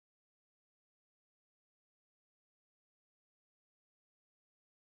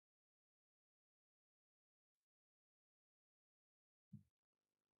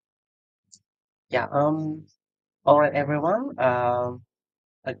Yeah, all right, everyone. Uh,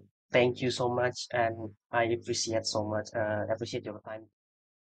 Thank you so much, and I appreciate your time.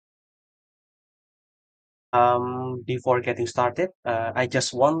 Before getting started, I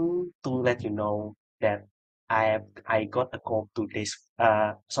just want to let you know that I got a call 2 days,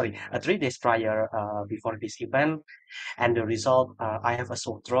 3 days prior, before this event, and the result, I have a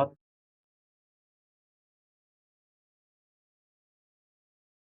sore throat.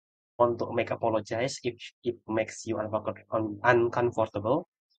 Want to make apologize if it makes you uncomfortable.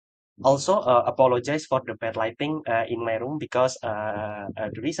 Also, apologize for the bad lighting in my room because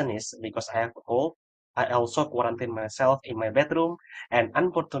the reason is because I have a cold. I also quarantine myself in my bedroom, and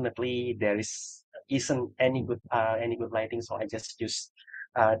unfortunately, there isn't any good lighting, so I just use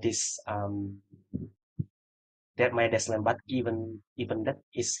this that my desk lamp. But even that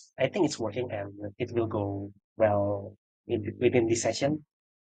is, I think it's working and it will go well within this session.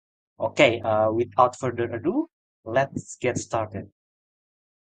 Okay, without further ado, let's get started.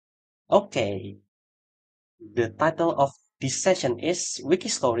 Okay, the title of this session is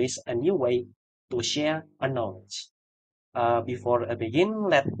Wikistories, a new way to share a knowledge. Before I begin,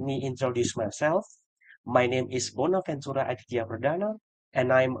 let me introduce myself. My name is Bonaventura Aditya Perdana,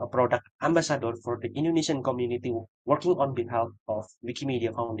 and I'm a product ambassador for the Indonesian community working on behalf of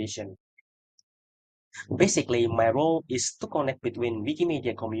Wikimedia Foundation. Basically, my role is to connect between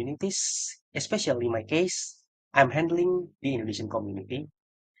Wikimedia communities, especially in my case, I'm handling the Indonesian community,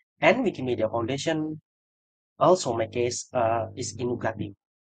 and Wikimedia Foundation. Also, my case is in Ugati.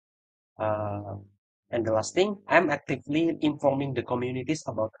 Uh, and the last thing, I'm actively informing the communities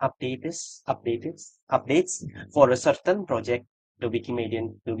about updates for a certain project the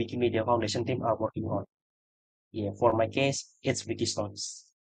Wikimedia Foundation team are working on. Yeah, for my case, it's Wikistories.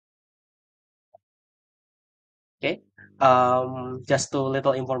 Okay. Just a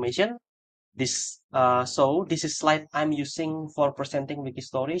little information. This is slide I'm using for presenting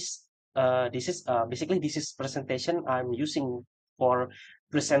Wikistories. This is presentation I'm using for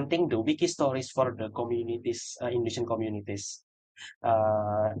presenting the Wikistories for the communities, Indonesian communities.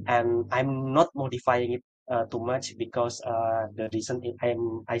 And I'm not modifying it too much because the reason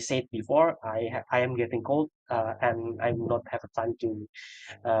I said before I am getting cold and I'm not have time to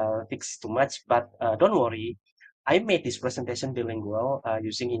fix too much. But don't worry, I made this presentation bilingual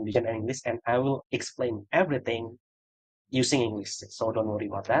using Indonesian and English, and I will explain everything using English. So don't worry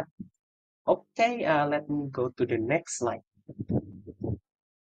about that. Okay, let me go to the next slide.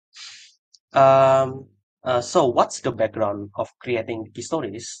 Um, so what's the background of creating wiki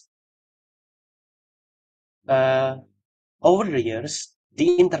stories? Uh, Over the years,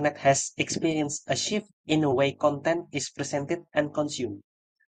 the internet has experienced a shift in the way content is presented and consumed.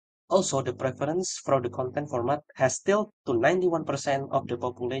 Also, the preference for the content format has tilted to 91% of the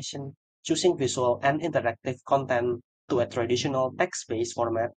population choosing visual and interactive content to a traditional text-based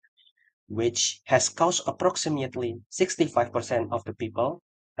format, which has caused approximately 65% of the people,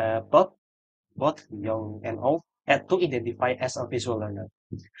 both young and old, to identify as a visual learner.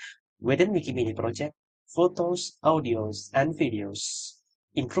 Within Wikimedia project, photos, audios, and videos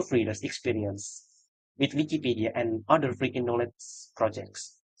improve readers' experience with Wikipedia and other free knowledge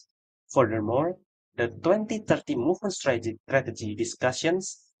projects. Furthermore, the 2030 movement strategy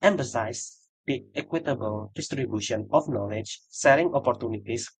discussions emphasize the equitable distribution of knowledge sharing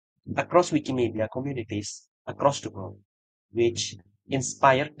opportunities across Wikimedia communities across the world, which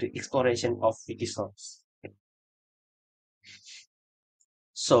inspired the exploration of Wikisource.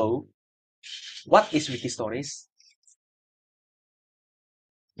 So, what is Wikistories?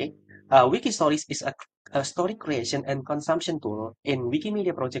 Okay. Wikistories is a story creation and consumption tool in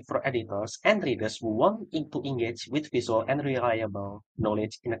Wikimedia project for editors and readers who want to engage with visual and reliable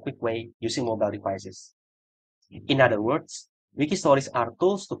knowledge in a quick way using mobile devices. In other words, Wikistories are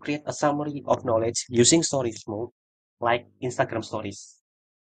tools to create a summary of knowledge using stories mode, like Instagram stories.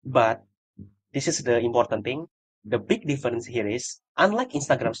 But this is the important thing. The big difference here is, unlike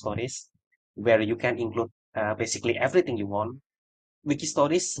Instagram stories, where you can include basically everything you want, the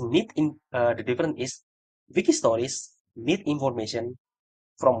difference is Wikistories need information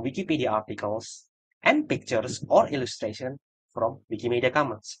from Wikipedia articles and pictures or illustration from Wikimedia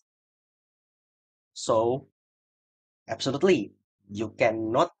Commons. So, absolutely, you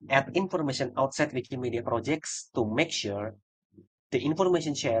cannot add information outside Wikimedia projects to make sure the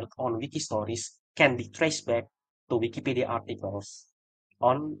information shared on Wikistories can be traced back to Wikipedia articles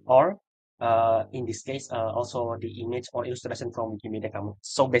on or in this case also the image or illustration from Wikimedia Commons.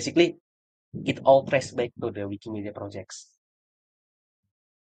 So basically it all traced back to the Wikimedia projects.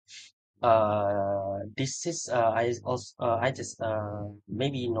 this is I also I just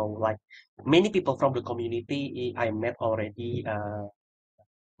maybe like many people from the community I met already uh,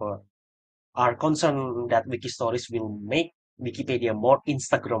 are concerned that Wikistories will make Wikipedia more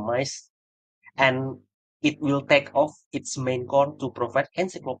Instagramized and it will take off its main core to provide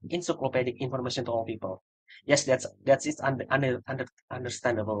encyclopedic information to all people. Yes, that's it's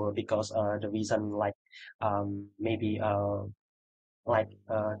understandable because the reason maybe the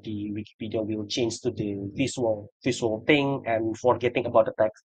Wikipedia will change to the visual thing and forgetting about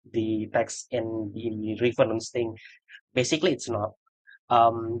the text and the reference thing. Basically, it's not.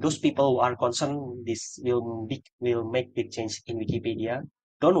 Those people who are concerned this will make big change in Wikipedia.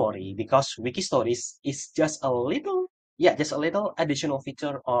 Don't worry because Wikistories is just a little additional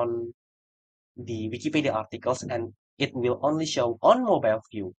feature on the Wikipedia articles, and it will only show on mobile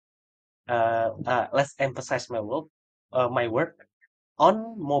view. Let's emphasize my word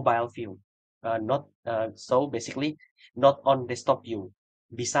on mobile view, not so basically not on desktop view.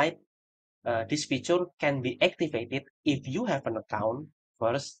 Besides, this feature can be activated if you have an account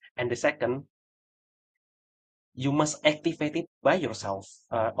first, and the second, you must activate it by yourself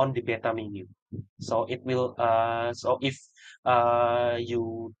on the beta menu. So it will. So if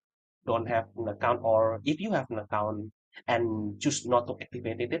you don't have an account, or if you have an account and choose not to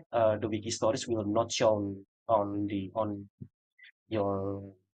activate it, the wiki stories will not show on your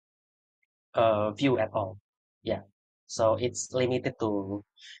view at all. Yeah. So it's limited to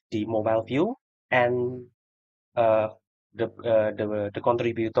the mobile view and uh, the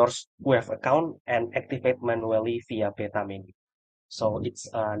contributors who have account and activate manually via beta menu. So it's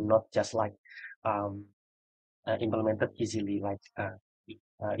not just like um, implemented easily.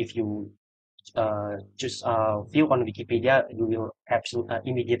 If you just view on Wikipedia, you will absolutely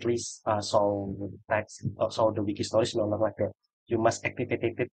immediately solve the text, solve the wiki stories. No, not like that. You must activate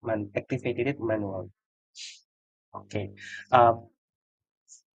it manually. Okay. Uh,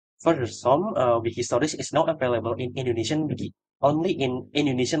 Further, some Wikistories is now available in Indonesian wiki only in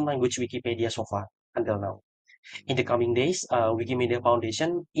Indonesian language Wikipedia so far until now. In the coming days, Wikimedia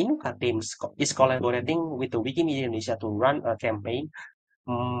Foundation in teams is collaborating with the Wikimedia Indonesia to run a campaign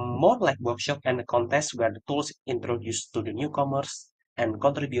more like workshop and a contest where the tools introduced to the newcomers and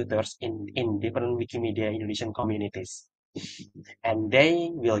contributors in different Wikimedia Indonesian communities, and they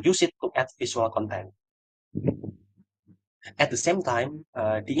will use it to add visual content. At the same time,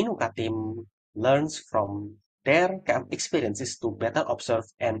 the Inuka team learns from their experiences to better observe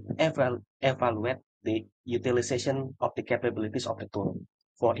and evaluate the utilization of the capabilities of the tool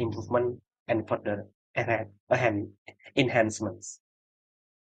for improvement and further enhancements.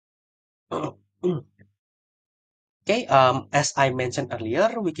 Okay, as I mentioned earlier,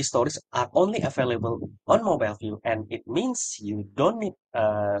 wiki stories are only available on mobile view, and it means you don't need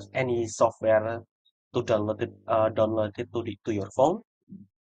any software to download it to your phone.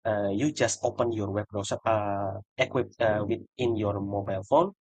 You just open your web browser equipped within your mobile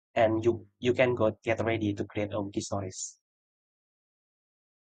phone, and you can go get ready to create a wiki stories.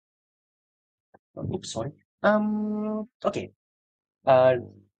 Oops, sorry. Okay. Uh,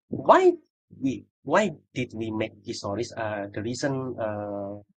 why why did we make wiki stories? The reason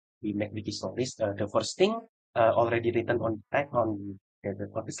we make wiki stories, the first thing already written on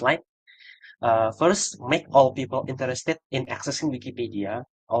the slide. First, make all people interested in accessing Wikipedia,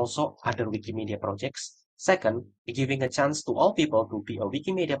 also other Wikimedia projects. Second, giving a chance to all people to be a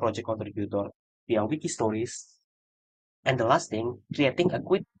Wikimedia project contributor via wiki stories. And the last thing, creating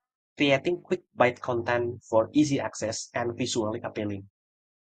quick bite content for easy access and visually appealing.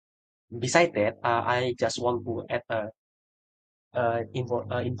 Beside that, I just want to add inform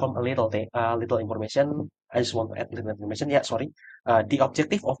a little information. I just want to add little information. Yeah, sorry. The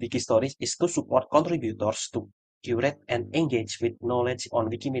objective of Wikistories is to support contributors to curate and engage with knowledge on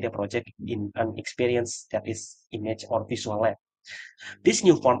Wikimedia project in an experience that is image or visual led. This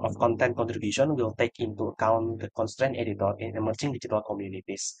new form of content contribution will take into account the constraint editor in emerging digital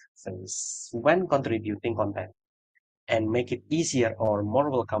communities face when contributing content and make it easier or more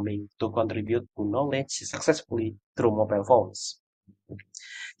welcoming to contribute to knowledge successfully through mobile phones.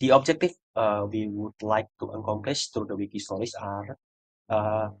 The objective we would like to accomplish through the wiki stories are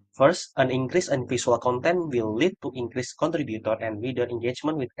first, an increase in visual content will lead to increased contributor and reader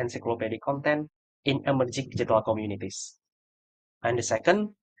engagement with encyclopedic content in emerging digital communities. And the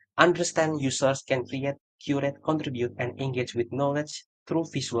second, understand users can create, curate, contribute, and engage with knowledge through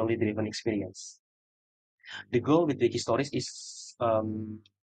visually driven experience. The goal with wiki stories is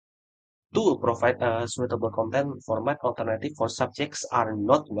to provide a suitable content format alternative for subjects are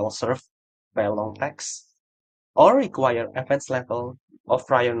not well served by long text or require advanced level of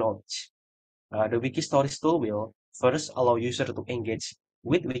prior knowledge. The Wikistories tool will first allow users to engage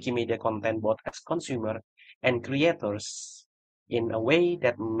with Wikimedia content both as consumer and creators in a way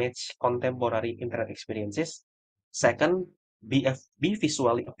that match contemporary internet experiences. Second, be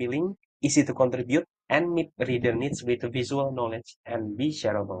visually appealing, easy to contribute, and meet reader needs with visual knowledge and be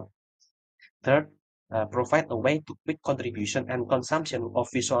shareable. Third, provide a way to quick contribution and consumption of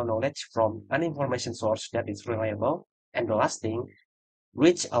visual knowledge from an information source that is reliable. And the last thing,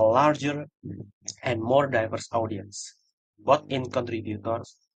 reach a larger and more diverse audience, both in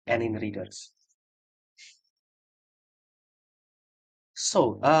contributors and in readers.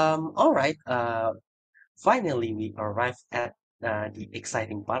 So, all right. Finally, we arrived at the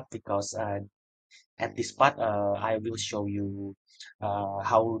exciting part because at this part, I will show you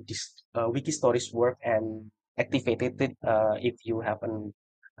how this wiki stories work and activated it if you have an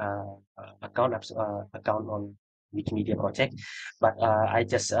account on Wikimedia project. But I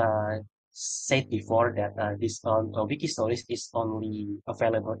just said before that this on wiki stories is only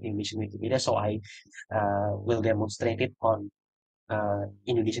available in Indonesian Wikipedia, so I will demonstrate it on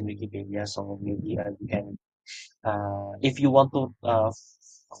Indonesian Wikipedia. So maybe you can if you want to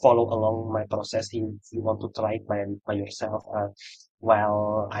follow along my process, if you want to try it by yourself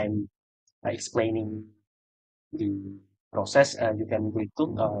while I'm explaining the process, you can do it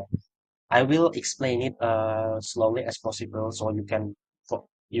too. I will explain it slowly as possible so you can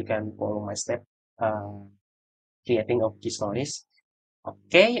follow my step creating of key stories.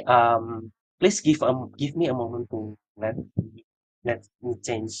 Okay, please give me a moment to let me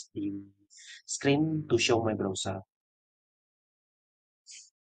change the screen to show my browser.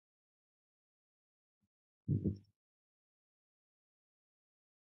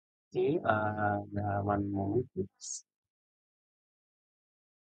 Okay, one moment, please.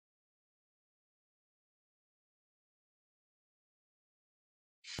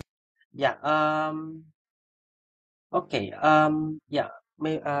 Yeah, okay, yeah,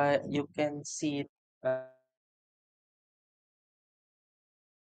 you can see it.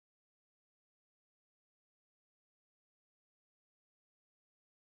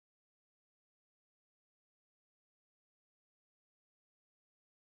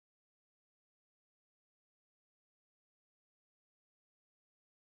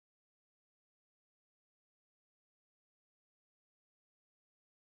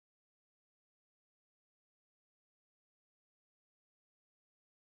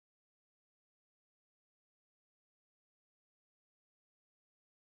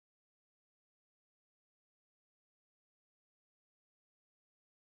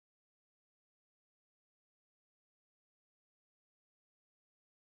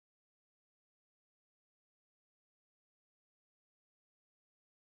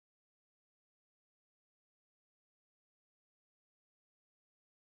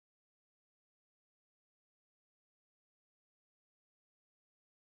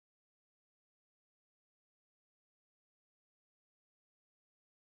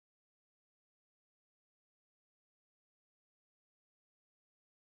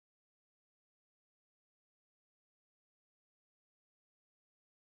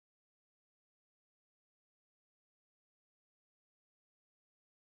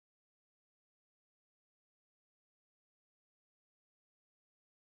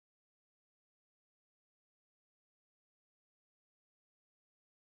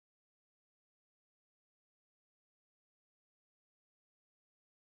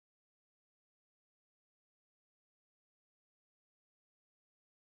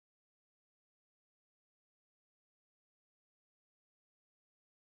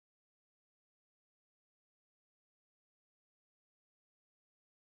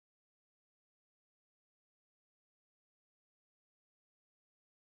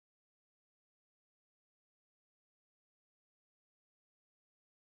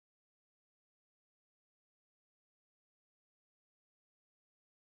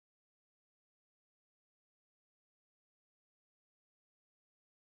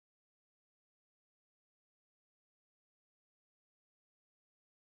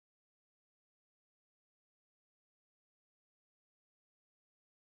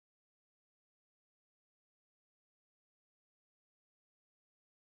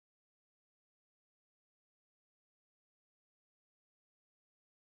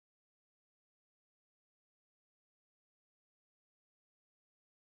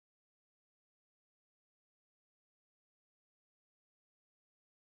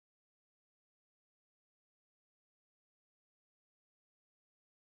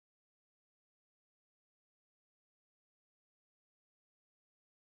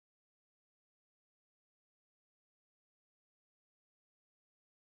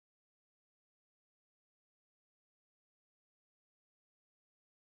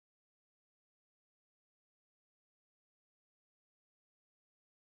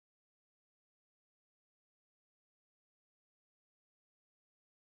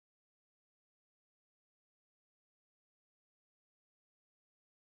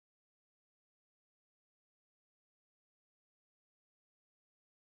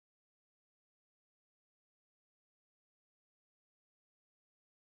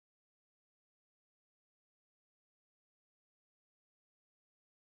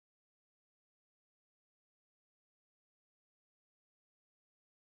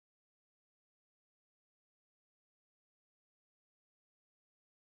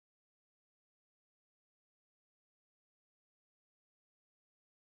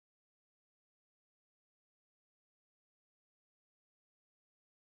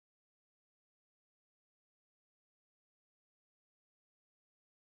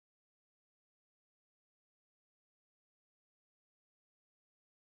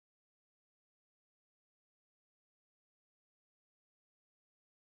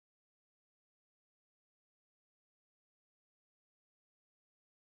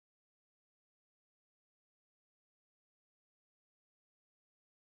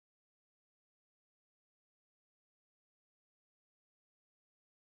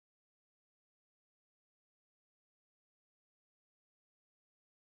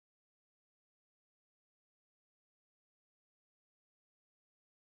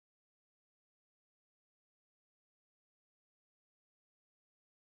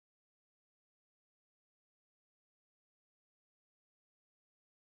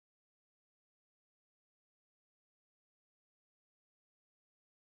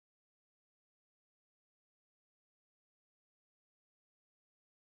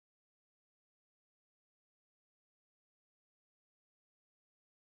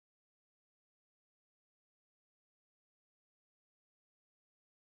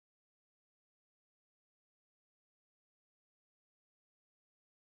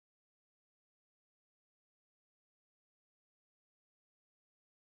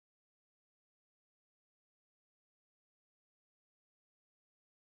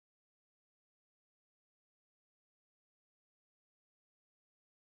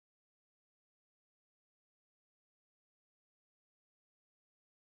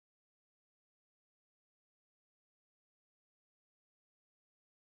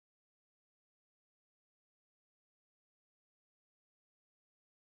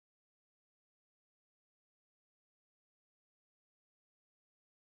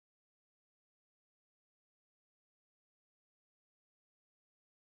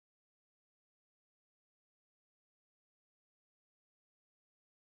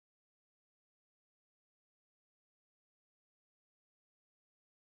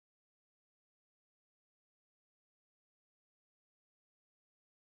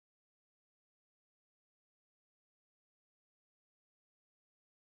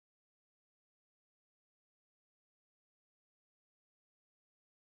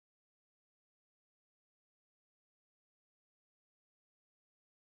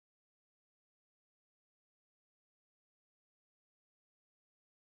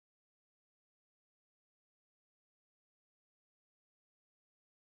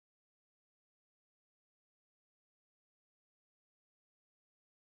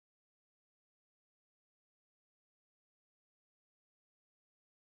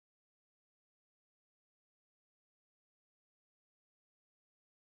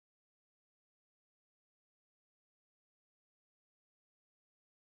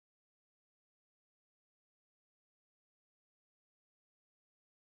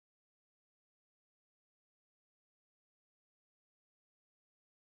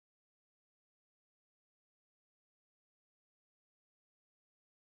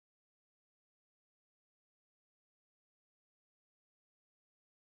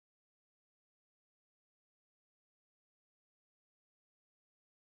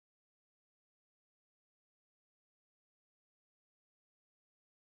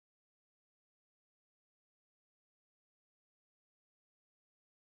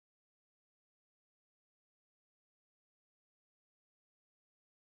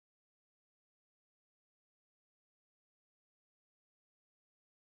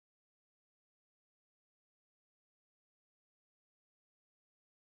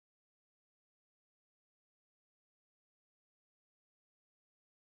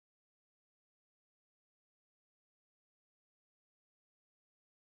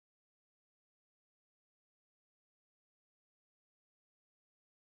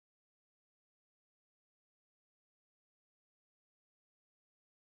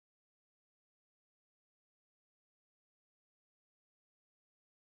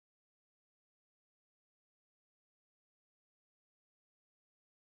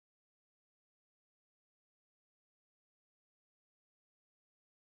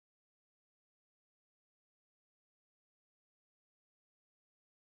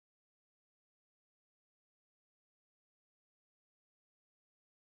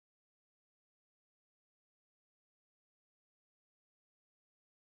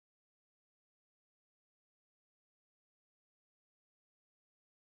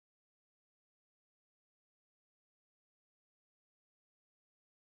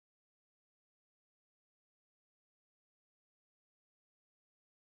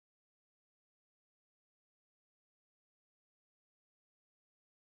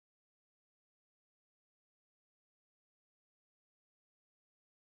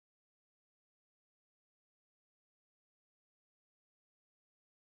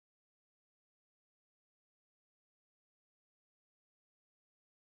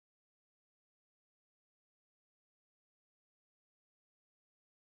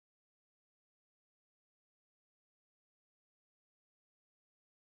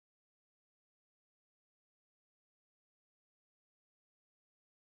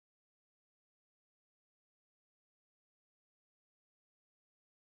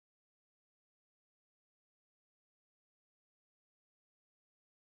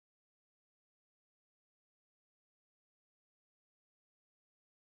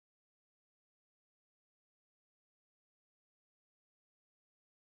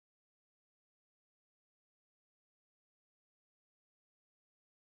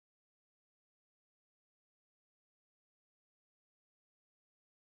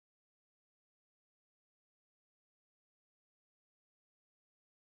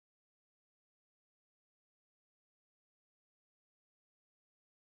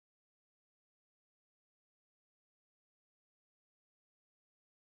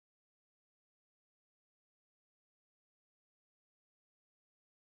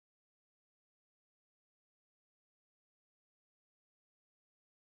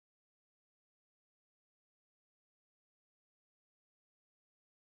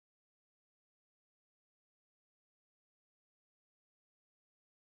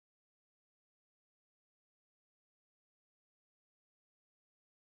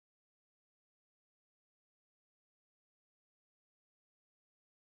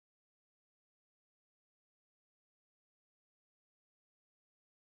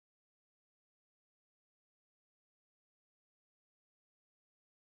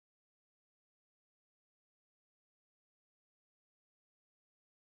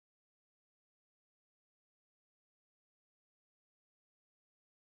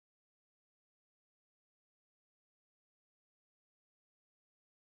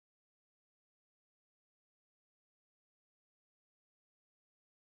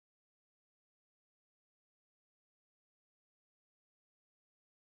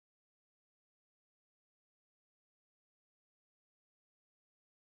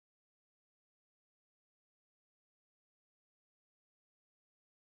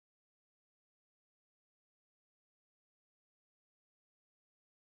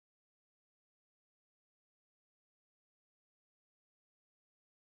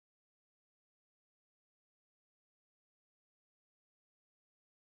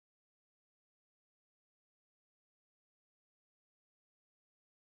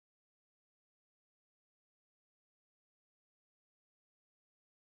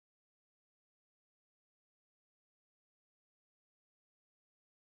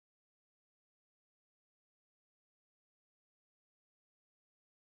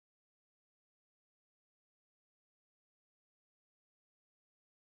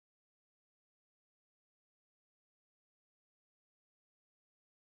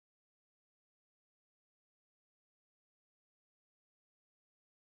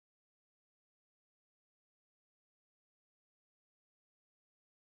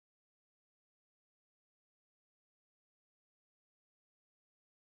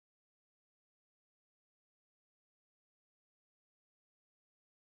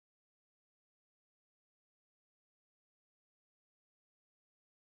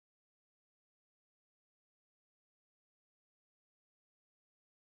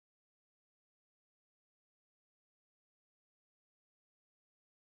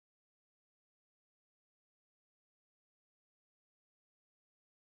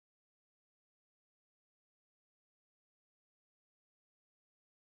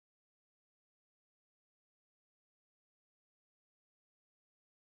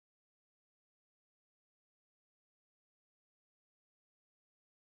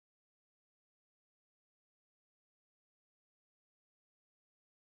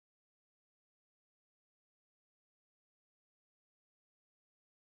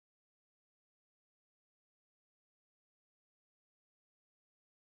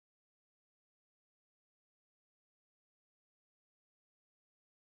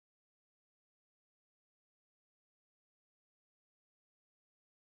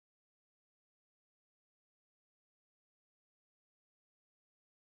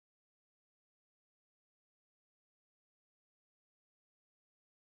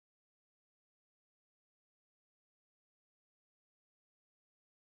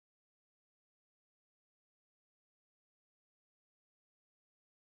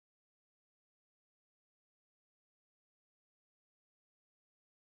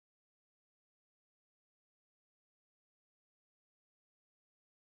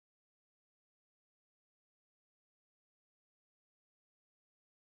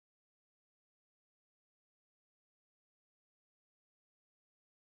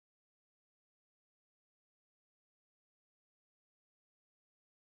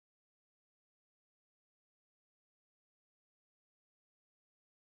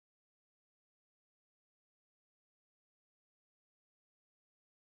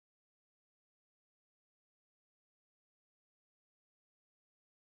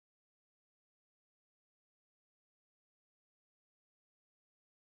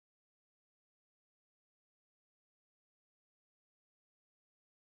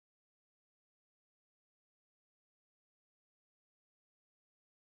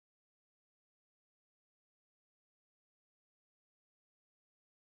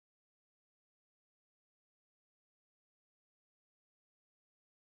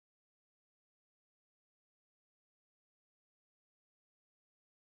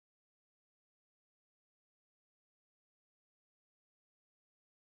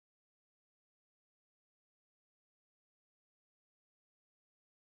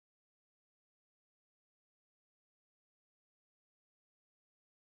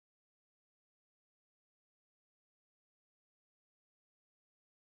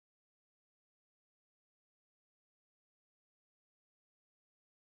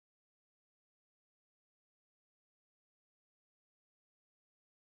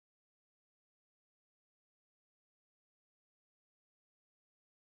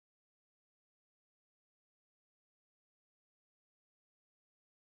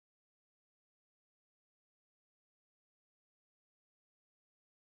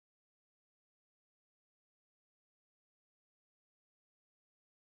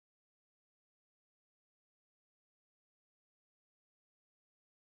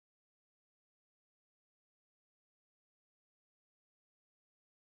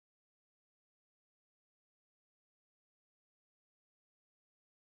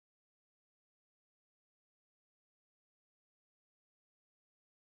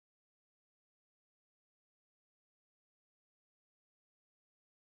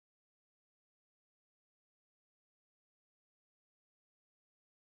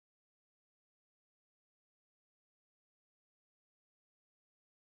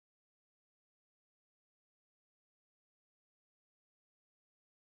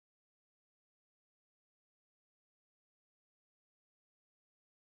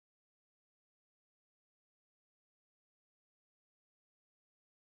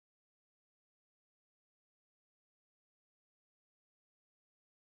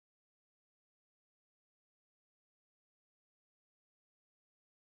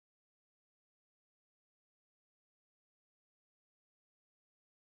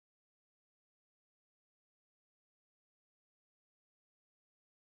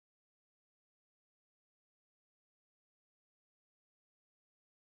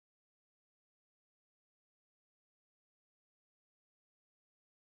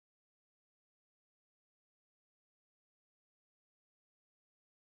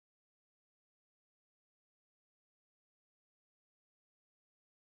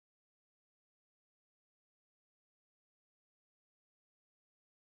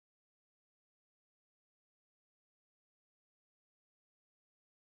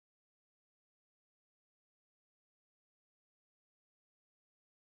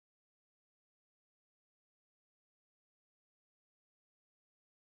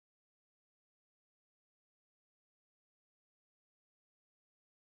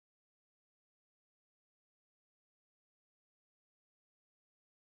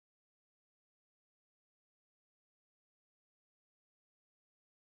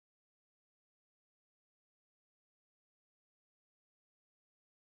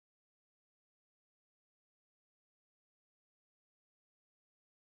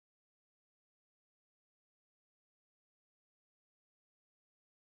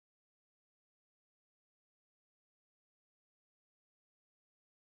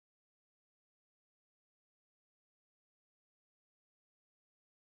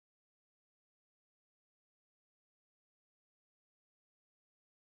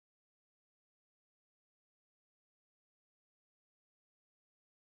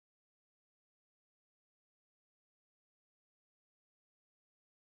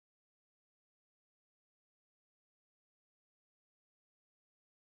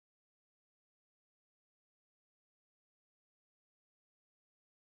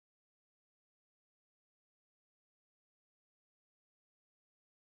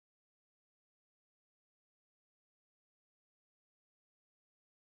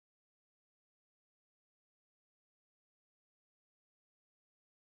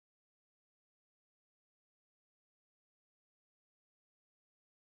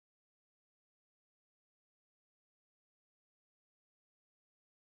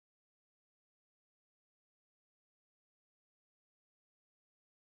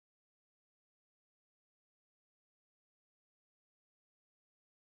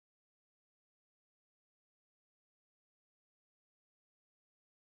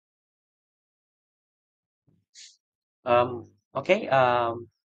 Okay.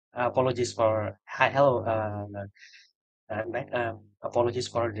 Apologies for hi, hello. I'm back. Apologies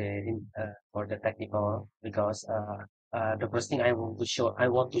for the technical because the first thing I want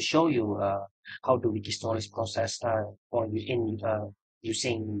to show you how the Wikistories process for you in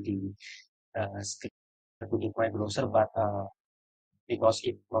using the script in my browser, but because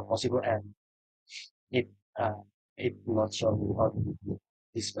it's not possible and it uh, it not show you on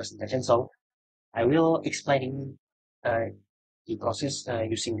this presentation, so I will explain uh, the process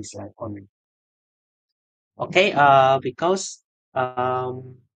using this slide only. Okay, because the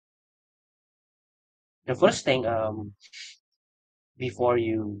first thing before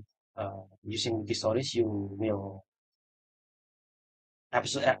you using the stories, you will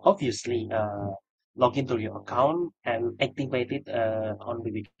obviously log into your account and activate it on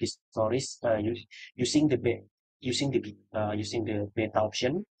the Wiki stories using the using the beta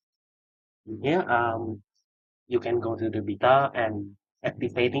option. Here, you can go to the beta and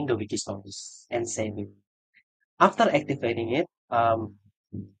activating the Wiki stories and save it. After activating it,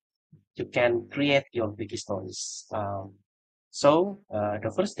 you can create your wiki stories. So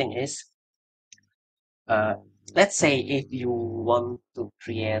the first thing is, uh, let's say if you want to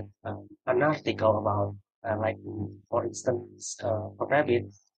create an article about, like, for instance, a rabbit.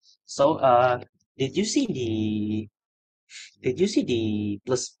 So, did you see the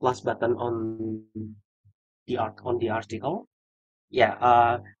plus button on the article?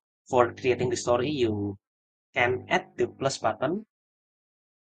 Yeah. For creating the story, you can add the plus button.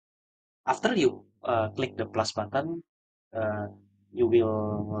 After you click the plus button, uh, you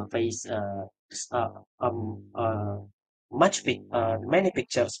will face many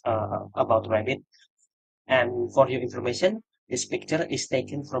pictures about Rabbit. And for your information, this picture is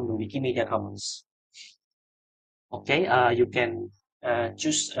taken from the Wikimedia Commons. Okay, you can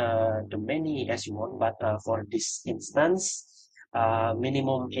choose the many as you want, but for this instance,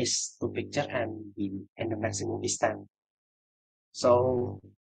 minimum is two picture and the maximum is 10. So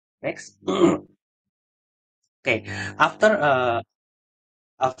next. Okay, after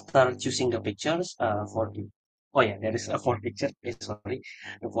choosing the pictures for the oh yeah, there is a four picture. Sorry,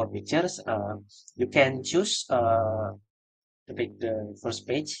 the four pictures. You can choose the first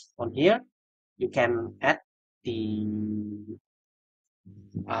page on here. You can add the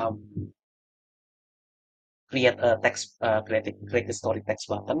um, create a text, create a story text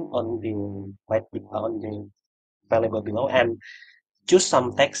button on the on the available below, and choose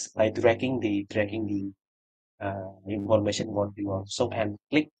some text by dragging the information what you want. So and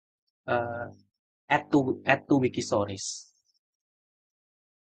click uh, add to wiki stories.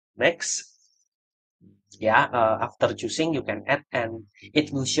 Next, yeah, after choosing, you can add, and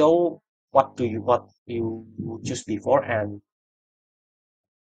it will show what you choose before, and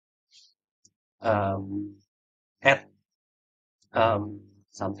um, add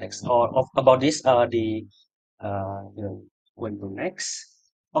some text or about this. Going to next.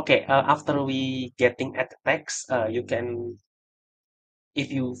 Okay, after we getting at the text, you can,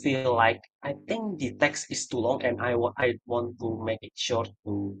 if you feel like I think the text is too long and I want to make it short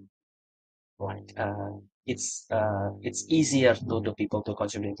to, like, it's easier to the people to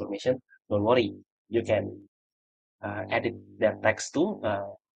consume the information. Don't worry, you can edit that text too,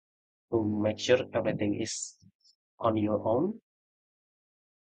 to make sure everything is on your own.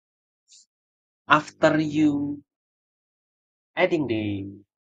 After you adding the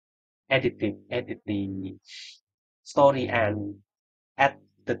edit the story and add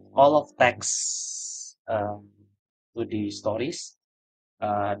all of text to the stories,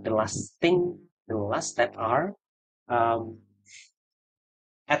 the last step are, um,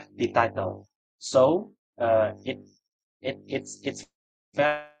 add the title. So it's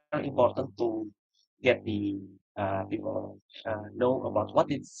very important to get the people know about what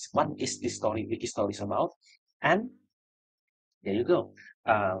is the story wiki stories about, and there you go.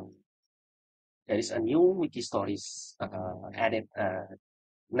 Um, there is a new wiki stories added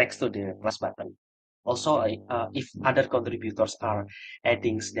next to the plus button. Also, if other contributors are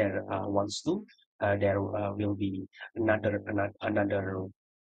adding their ones too, there will be another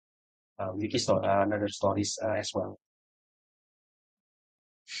wiki story, another stories as well.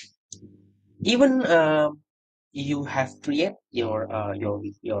 Even you have create your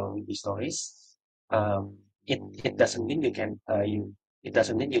wiki stories, it doesn't mean you can you it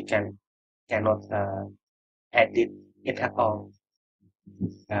doesn't mean you cannot edit it at all.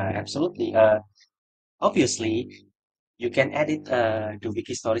 Absolutely. Obviously, you can edit the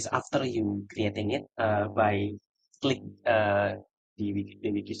wiki stories after you creating it by click the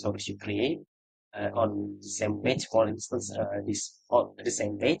wiki stories you create on the same page. For instance, this on the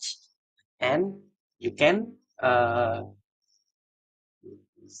same page, and you can uh,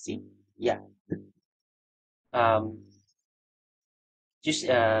 see, yeah, um, just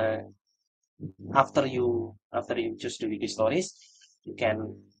after you choose the wiki stories, you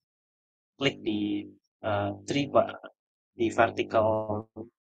can click the the vertical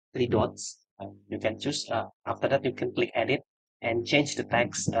three dots. You can choose. After that, you can click edit and change the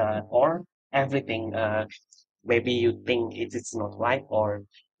text or everything. Maybe you think it is not right, or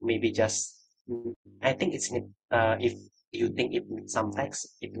maybe just I think it's need. If you think it needs some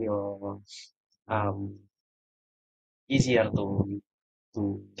text, it will um, easier to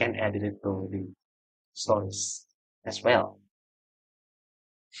can edit it to the stories as well.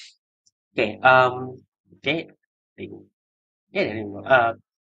 Okay. Okay. Yeah. There you go.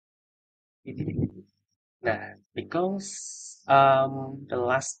 Nah, because the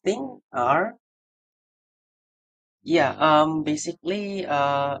last thing are yeah basically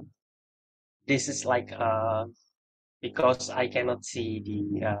this is like because I cannot see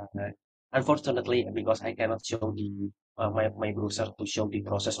the unfortunately because I cannot show the my browser to show the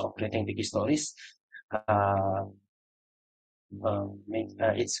process of creating wiki stories. Uh,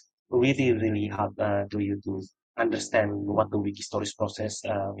 it's really hard to you to understand what the wiki stories process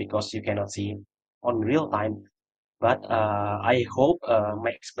because you cannot see it on real time. But I hope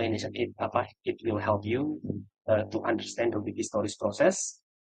my explanation it will help you to understand the wiki stories process.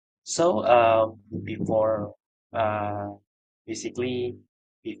 So before uh, basically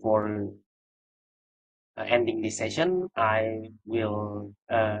before ending this session, I will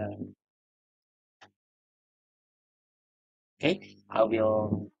I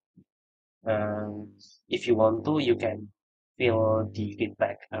will if you want to, you can fill the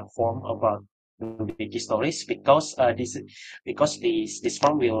feedback form about the wiki stories because this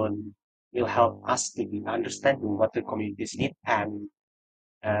form will help us to understand what the communities need and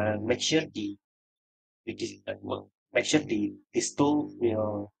make sure make sure this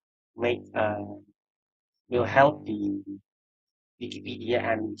tool make will help the Wikipedia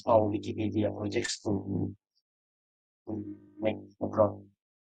and all Wikipedia projects to make abroad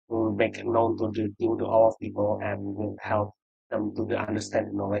will make it known to all people and will help them to understand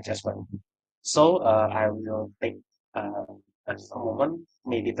the knowledge as well. So I will take uh, a moment,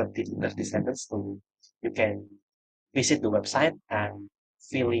 maybe 30 seconds to you can visit the website and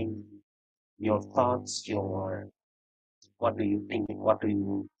fill in your thoughts, your what do you think, what do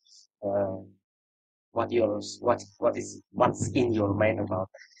you uh, what's in your mind about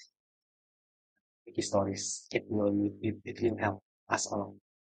Wiki stories. It will help us along.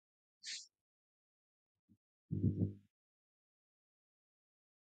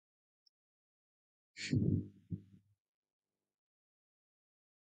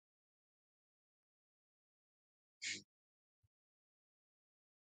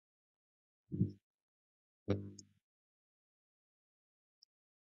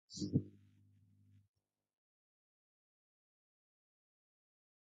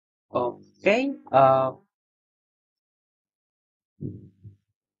 Okay.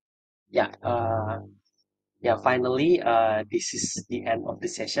 Yeah. Yeah. Finally, this is the end of the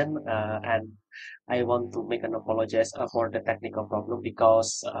session, and I want to make an apologize for the technical problem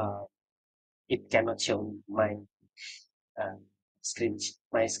because it cannot show uh, screen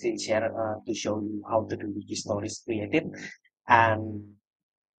my screen share to show you how to do wiki stories created. And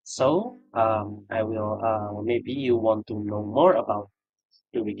so I will maybe you want to know more about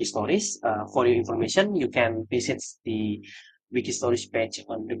the Wikistories. For your information, you can visit the Wikistories page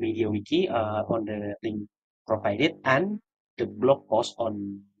on the Media Wiki on the link provided, and the blog post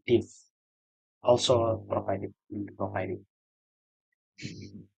on Div also provided.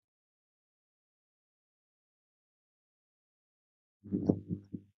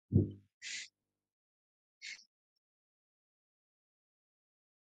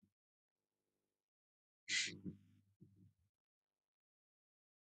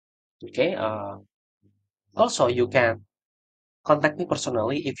 Okay. Also, you can contact me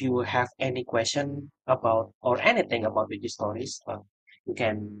personally if you have any question about or anything about Wikistories. You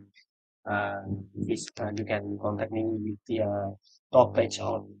can uh, you can contact me with the talk page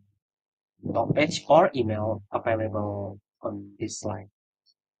on talk page or email available on this slide.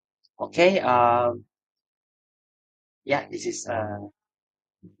 Okay, yeah, this is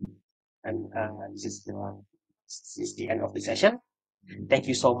the end of the session. Thank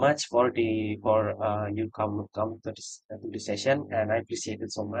you so much for you come to the session, and I appreciate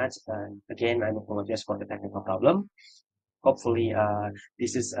it so much. And again, I apologize for the technical problem. Hopefully,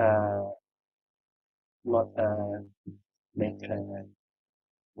 this is not make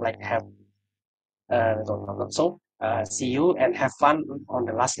like have not so. See you and have fun on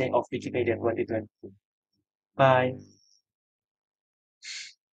the last day of Wikipedia 2020. Bye.